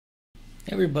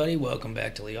Hey everybody, welcome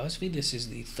back to Leosophy. This is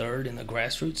the third in the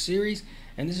Grassroots series,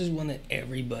 and this is one that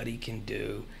everybody can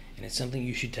do, and it's something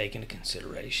you should take into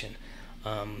consideration.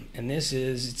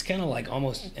 It's kind of like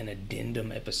almost an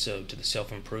addendum episode to the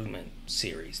self-improvement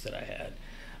series that I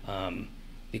had.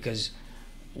 Because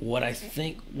what I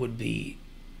think would be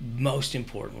most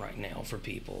important right now for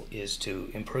people is to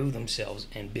improve themselves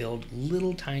and build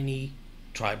little tiny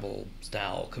tribal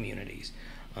style communities.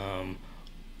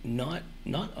 Not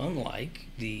unlike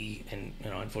the, and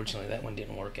unfortunately that one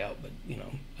didn't work out, but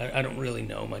I don't really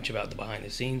know much about the behind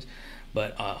the scenes,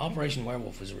 but Operation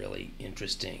Werewolf was a really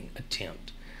interesting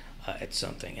attempt at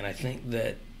something. And I think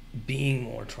that being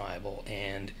more tribal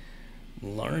and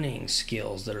learning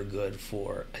skills that are good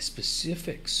for a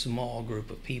specific small group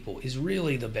of people is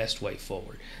really the best way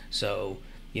forward. So,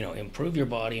 improve your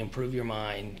body, improve your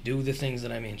mind, do the things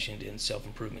that I mentioned in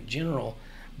self-improvement general,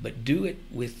 but do it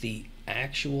with the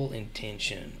actual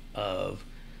intention of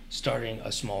starting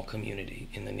a small community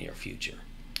in the near future.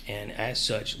 And as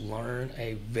such, learn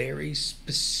a very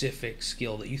specific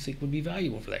skill that you think would be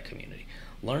valuable for that community.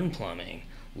 Learn plumbing,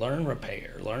 learn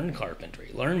repair, learn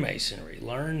carpentry, learn masonry,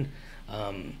 learn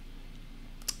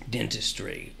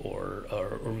dentistry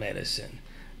or medicine.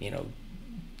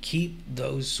 Keep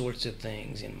those sorts of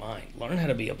things in mind. Learn how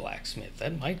to be a blacksmith.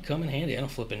 That might come in handy. I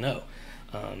don't flip and know.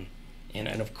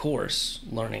 And of course,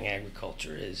 learning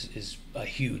agriculture is a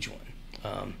huge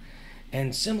one.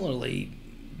 And similarly,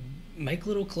 make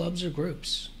little clubs or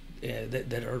groups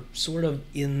that are sort of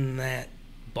in that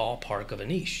ballpark of a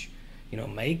niche.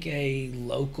 Make a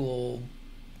local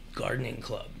gardening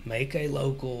club. Make a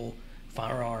local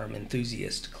firearm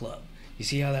enthusiast club. You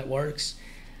see how that works?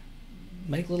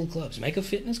 Make little clubs. Make a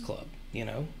fitness club.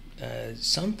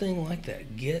 Something like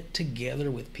that. Get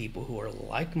together with people who are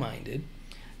like-minded,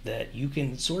 that you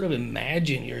can sort of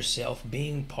imagine yourself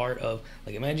being part of.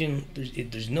 Like, imagine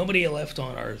there's nobody left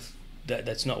on Earth.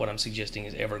 That's not what I'm suggesting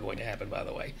is ever going to happen, by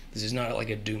the way. This is not like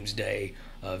a doomsday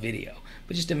video.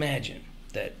 But just imagine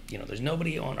that there's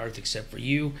nobody on Earth except for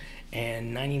you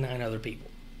and 99 other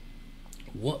people.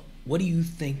 What do you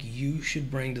think you should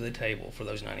bring to the table for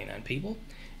those 99 people?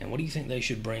 And what do you think they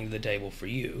should bring to the table for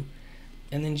you?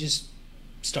 And then just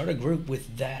start a group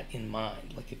with that in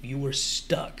mind. Like, if you were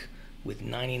stuck with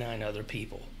 99 other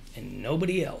people and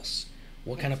nobody else,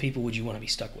 what kind of people would you want to be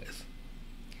stuck with?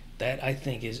 That, I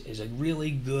think, is a really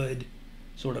good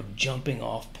sort of jumping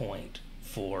off point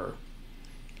for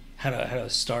how to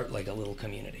start like a little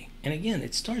community. And again,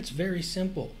 it starts very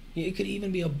simple. It could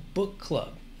even be a book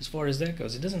club as far as that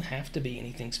goes. It doesn't have to be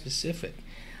anything specific,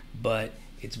 but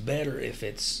it's better if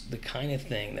it's the kind of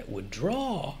thing that would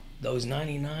draw those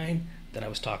 99 that I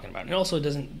was talking about. And also, it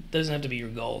doesn't have to be your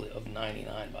goal of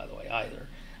 99, by the way, either.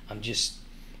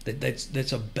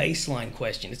 That's a baseline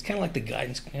question. It's kind of like the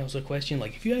guidance counselor question.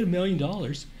 Like, if you had $1 million,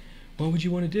 what would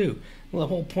you want to do? Well, the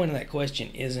whole point of that question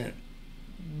isn't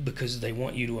because they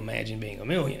want you to imagine being a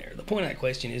millionaire. The point of that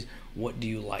question is, what do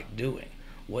you like doing?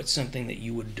 What's something that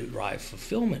you would derive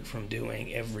fulfillment from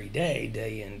doing every day,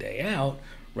 day in, day out,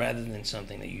 rather than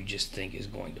something that you just think is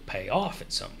going to pay off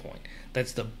at some point?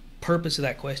 That's the purpose of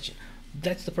that question.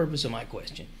 That's the purpose of my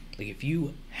question. Like, if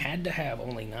you had to have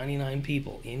only 99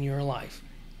 people in your life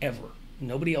ever,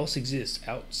 nobody else exists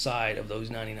outside of those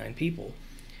 99 people,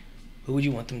 who would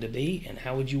you want them to be, and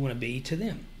how would you want to be to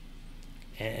them?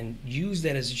 And use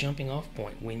that as a jumping off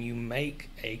point when you make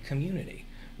a community,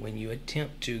 when you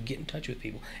attempt to get in touch with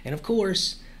people. And of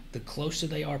course, the closer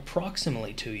they are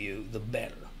proximally to you, the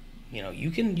better. You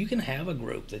can have a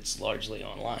group that's largely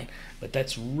online, but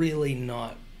that's really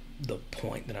not the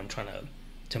point that I'm trying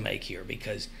to make here,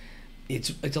 because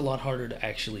it's a lot harder to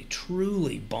actually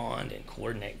truly bond and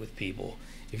coordinate with people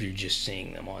if you're just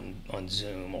seeing them on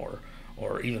Zoom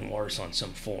or even worse, on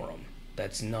some forum.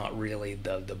 That's not really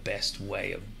the best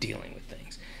way of dealing with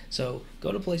things. So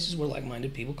go to places where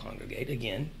like-minded people congregate.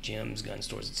 Again, gyms, gun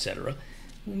stores, etc.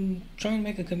 And try and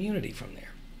make a community from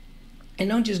there. And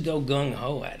don't just go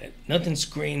gung-ho at it. Nothing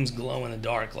screams glow in the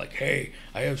dark like, hey,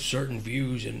 I have certain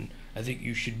views and I think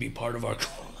you should be part of our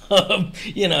club.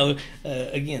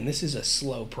 Again, this is a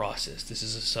slow process. This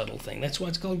is a subtle thing. That's why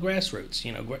it's called grassroots.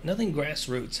 Nothing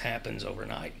grassroots happens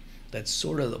overnight. That's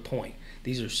sort of the point.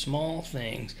 These are small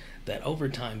things that over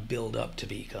time build up to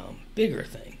become bigger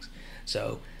things.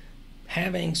 So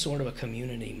having sort of a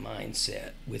community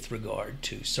mindset with regard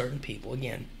to certain people,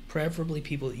 again, preferably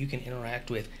people that you can interact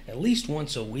with at least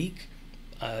once a week,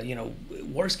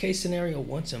 worst case scenario,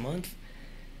 once a month.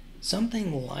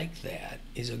 Something like that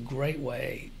is a great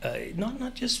way,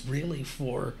 not just really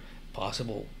for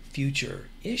possible future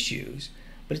issues,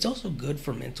 but it's also good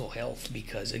for mental health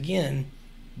because, again,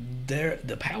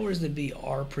 the powers that be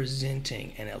are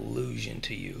presenting an illusion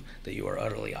to you that you are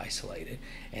utterly isolated.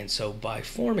 And so by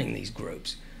forming these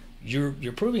groups, you're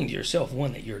proving to yourself,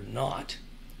 one, that you're not.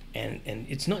 And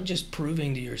it's not just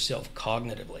proving to yourself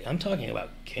cognitively. I'm talking about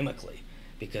chemically,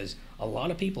 because a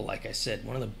lot of people, like I said,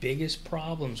 one of the biggest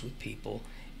problems with people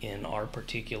in our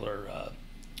particular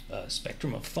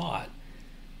spectrum of thought,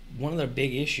 one of their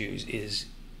big issues is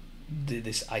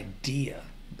this idea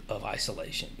of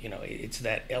isolation. It's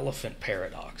that elephant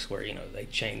paradox where, they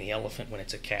chain the elephant when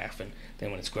it's a calf, and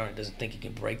then when it's grown, it doesn't think it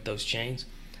can break those chains.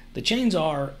 The chains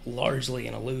are largely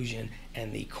an illusion,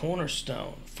 and the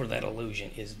cornerstone for that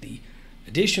illusion is the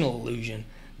additional illusion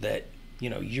that,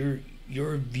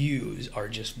 your views are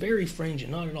just very fringe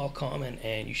and not at all common,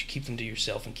 and you should keep them to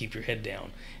yourself and keep your head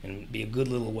down and be a good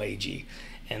little wagey.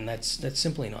 And that's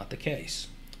simply not the case.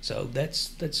 So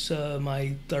that's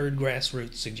my third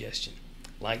grassroots suggestion.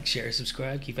 Like, share,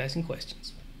 subscribe, keep asking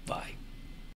questions. Bye.